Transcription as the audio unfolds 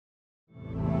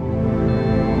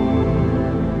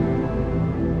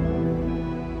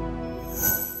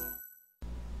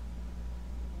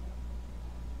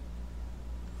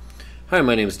Hi,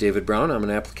 my name is David Brown. I'm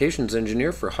an applications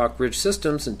engineer for Hawk Ridge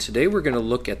Systems, and today we're going to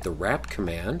look at the wrap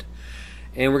command,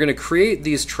 and we're going to create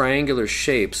these triangular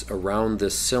shapes around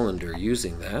this cylinder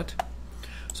using that.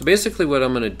 So basically what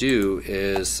I'm going to do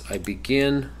is I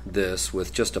begin this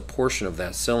with just a portion of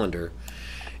that cylinder,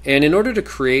 and in order to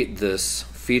create this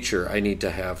feature I need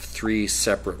to have three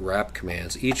separate wrap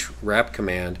commands. Each wrap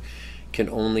command can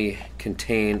only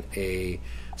contain a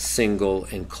single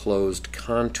enclosed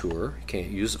contour. You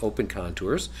can't use open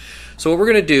contours. So what we're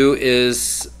going to do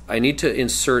is I need to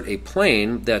insert a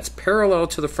plane that's parallel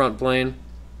to the front plane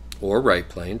or right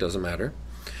plane, doesn't matter,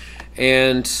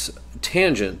 and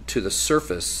tangent to the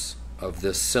surface of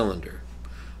this cylinder.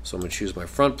 So I'm going to choose my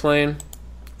front plane,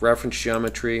 reference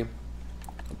geometry,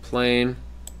 a plane.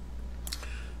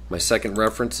 My second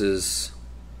reference is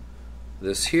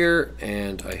this here,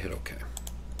 and I hit OK.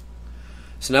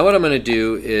 So now what I'm going to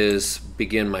do is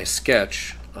begin my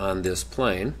sketch on this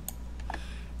plane,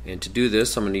 and to do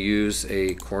this I'm going to use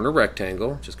a corner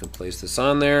rectangle. Just going to place this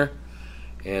on there,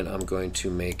 and I'm going to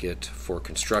make it for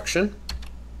construction,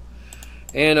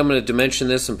 and I'm going to dimension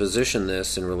this and position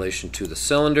this in relation to the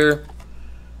cylinder.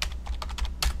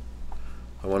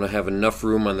 I want to have enough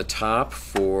room on the top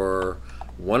for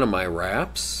one of my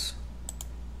wraps,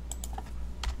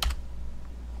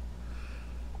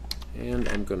 and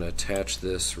I'm going to attach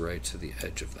this right to the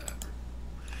edge of that.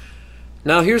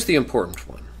 Now here's the important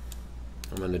one.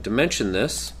 I'm going to dimension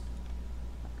this,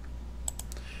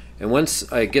 and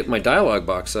once I get my dialog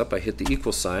box up I hit the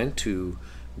equal sign to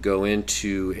go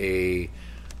into a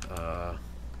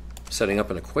setting up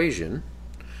an equation.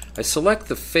 I select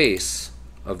the face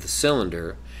of the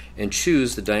cylinder and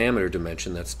choose the diameter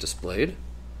dimension that's displayed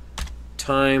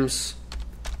times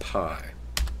pi.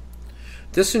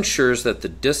 This ensures that the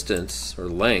distance or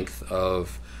length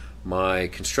of my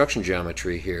construction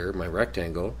geometry here, my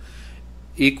rectangle,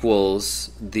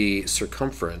 equals the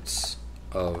circumference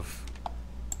of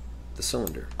the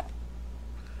cylinder.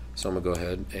 So I'm going to go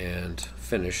ahead and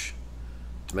finish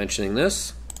dimensioning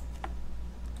this.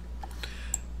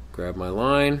 Grab my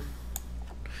line.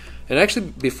 And actually,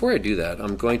 before I do that,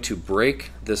 I'm going to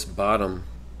break this bottom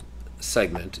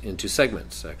segment into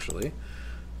segments, actually.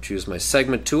 Choose my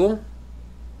segment tool.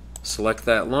 Select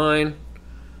that line,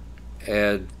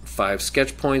 add 5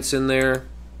 sketch points in there,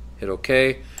 hit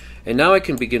OK, and now I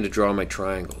can begin to draw my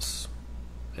triangles.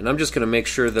 And I'm just going to make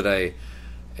sure that I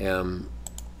am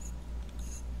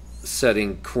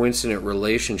setting coincident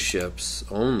relationships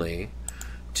only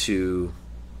to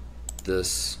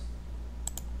this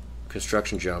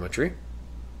construction geometry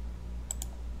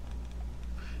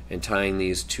and tying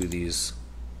these to these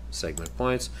segment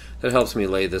points. That helps me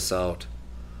lay this out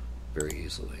very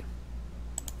easily.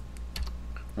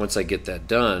 Once I get that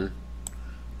done,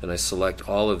 then I select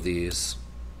all of these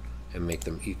and make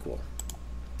them equal.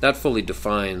 That fully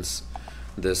defines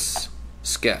this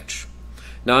sketch.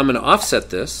 Now I'm going to offset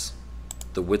this,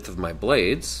 the width of my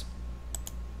blades,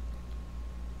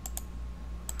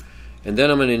 and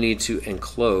then I'm going to need to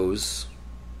enclose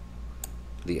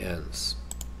the ends.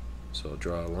 So I'll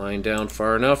draw a line down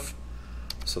far enough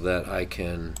so that I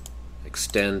can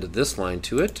extend this line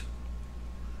to it,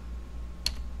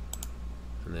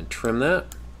 and then trim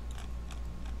that.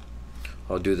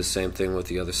 I'll do the same thing with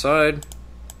the other side.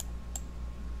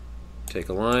 Take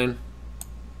a line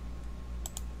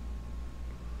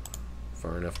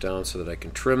far enough down so that I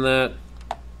can trim that.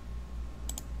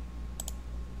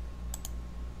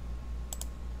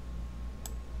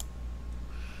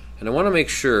 And I want to make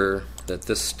sure that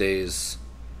this stays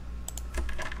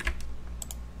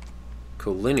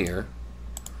collinear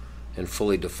and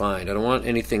fully defined. I don't want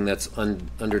anything that's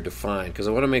underdefined, because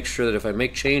I want to make sure that if I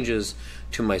make changes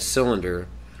to my cylinder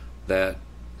that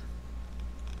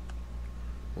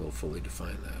will fully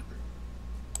define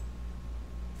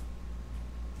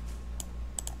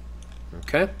that.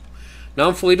 Okay, now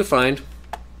I'm fully defined.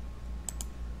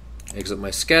 Exit my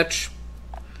sketch.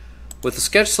 With the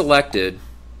sketch selected,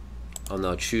 I'll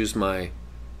now choose my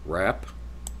wrap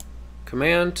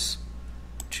command,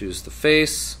 choose the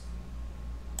face,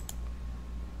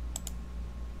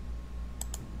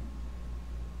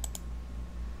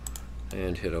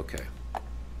 and hit OK.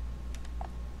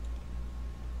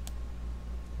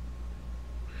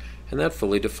 And that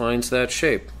fully defines that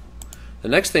shape. The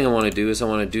next thing I want to do is I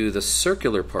want to do the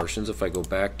circular portions. If I go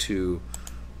back to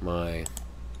my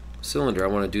cylinder, I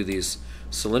want to do these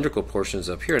cylindrical portions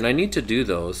up here, and I need to do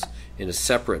those in a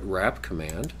separate wrap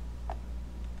command.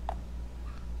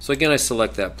 So again, I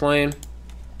select that plane,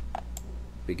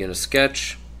 begin a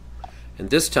sketch, and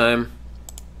this time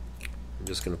I'm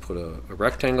just going to put a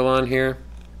rectangle on here.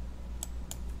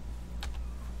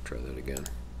 Try that again.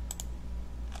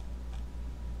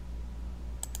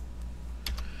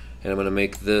 And I'm going to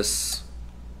make this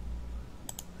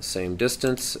the same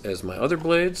distance as my other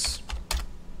blades.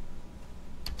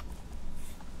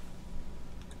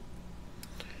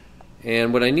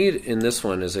 And what I need in this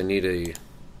one is I need a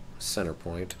center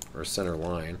point or center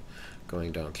line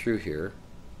going down through here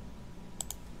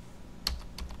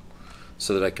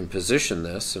so that I can position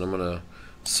this. And I'm going to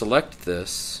select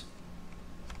this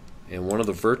and one of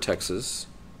the vertexes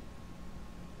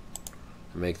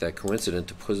and make that coincident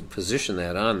to position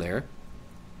that on there.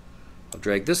 I'll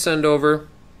drag this end over,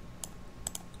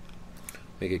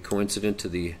 make it coincident to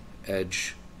the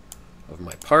edge of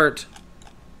my part,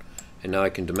 and now I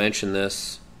can dimension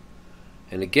this.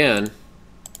 And again,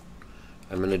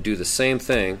 I'm going to do the same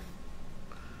thing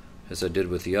as I did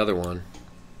with the other one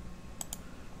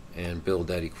and build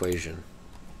that equation.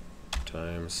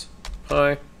 Times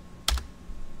pi.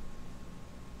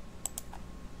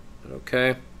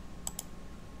 Okay.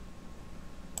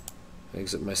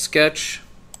 Exit my sketch.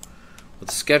 With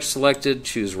the sketch selected,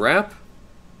 choose wrap,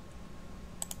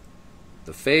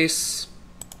 the face,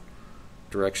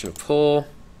 direction of pull,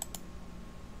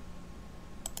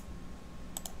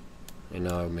 and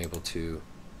now I'm able to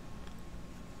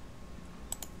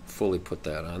fully put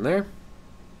that on there.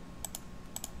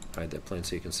 Hide that plane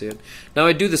so you can see it. Now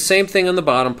I do the same thing on the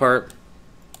bottom part,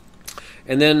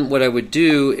 and then what I would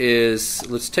do is,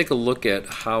 let's take a look at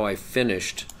how I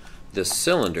finished this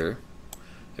cylinder.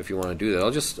 If you want to do that,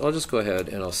 I'll just go ahead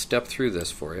and I'll step through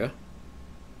this for you.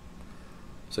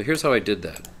 So here's how I did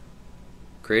that.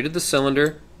 Created the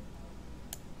cylinder,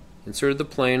 inserted the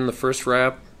plane in the first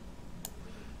wrap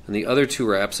and the other two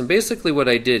wraps, and basically what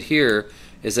I did here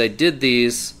is I did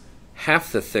these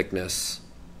half the thickness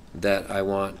that I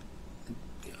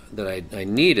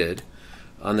needed.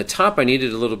 On the top I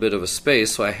needed a little bit of a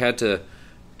space, so I have to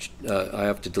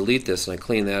delete this, and I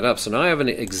clean that up. So now I have an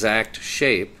exact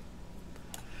shape.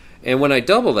 And when I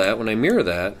double that, when I mirror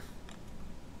that,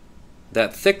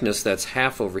 that thickness that's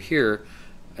half over here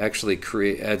actually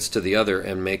adds to the other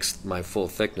and makes my full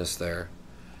thickness there.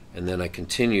 And then I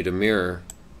continue to mirror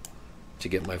to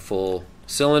get my full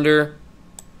cylinder.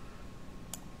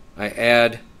 I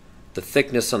add the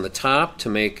thickness on the top to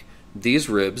make these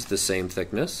ribs the same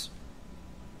thickness.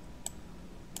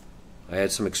 I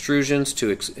add some extrusions to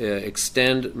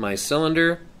extend my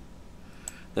cylinder.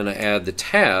 Then I add the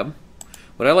tab.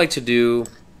 What I like to do,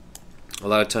 a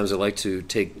lot of times I like to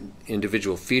take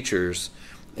individual features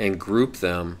and group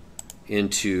them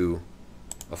into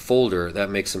a folder. That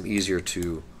makes them easier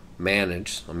to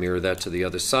manage. I'll mirror that to the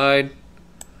other side,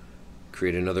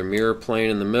 create another mirror plane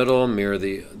in the middle, mirror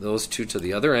those two to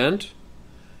the other end,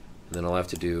 and then all I have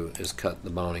to do is cut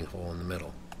the mounting hole in the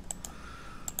middle.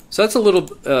 So that's a little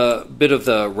bit of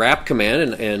the wrap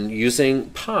command and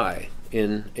using pi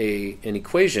in an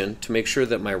equation to make sure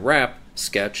that my wrap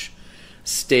sketch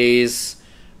stays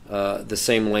the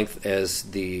same length as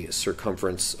the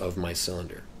circumference of my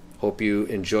cylinder. Hope you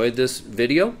enjoyed this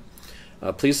video.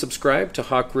 Please subscribe to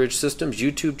Hawk Ridge Systems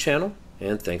YouTube channel,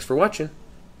 and thanks for watching.